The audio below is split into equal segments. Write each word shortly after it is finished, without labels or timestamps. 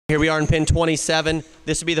Here we are in pin 27.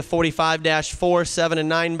 This would be the 45-4, 7 and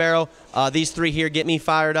 9 barrel. These three here get me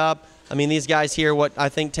fired up. I mean, these guys here, what I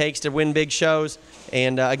think takes to win big shows.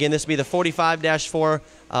 And again, this would be the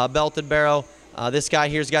 45-4 belted barrel. This guy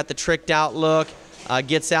here's got the tricked out look,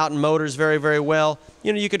 gets out and motors very, very well.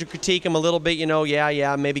 You know, you could critique him a little bit, you know,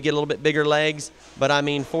 yeah, maybe get a little bit bigger legs. But I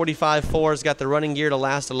mean, 45-4's got the running gear to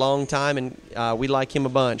last a long time, and we like him a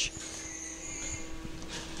bunch.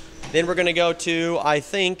 Then we're going to go to, I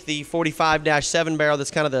think, the 45-7 barrel. That's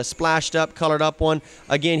kind of the splashed up, colored up one.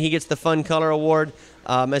 Again, he gets the Fun Color Award.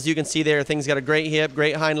 As you can see there, thing's got a great hip,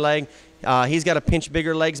 great hind leg. He's got a pinch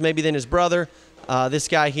bigger legs maybe than his brother. This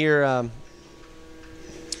guy here,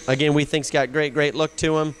 again, we think's got great look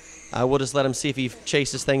to him. We'll just let him see if he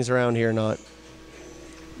chases things around here or not.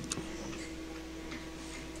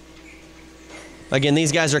 Again,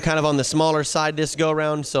 these guys are kind of on the smaller side this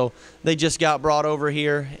go-around, so they just got brought over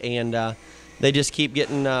here, and they just keep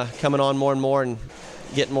getting coming on more and more and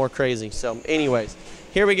getting more crazy. So anyways,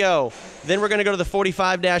 here we go. Then we're going to go to the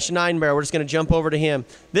 45-9 barrel. We're just going to jump over to him.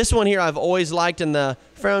 This one here I've always liked in the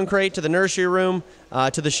Farrow crate, to the nursery room,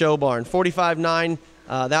 to the show barn. 45-9,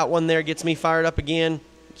 that one there gets me fired up again.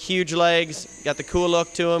 Huge legs, got the cool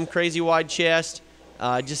look to him, crazy wide chest,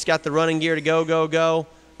 just got the running gear to go.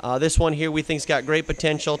 This one here we think's got great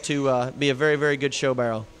potential to be a very good show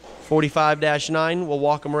barrel. 45-9, we'll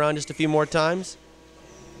walk them around just a few more times.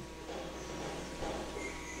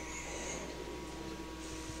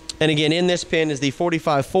 And again, in this pin is the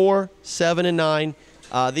 45-4, 7 and 9.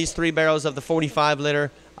 These three barrels of the 45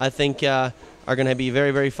 liter I think are going to be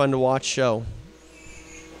very fun to watch show.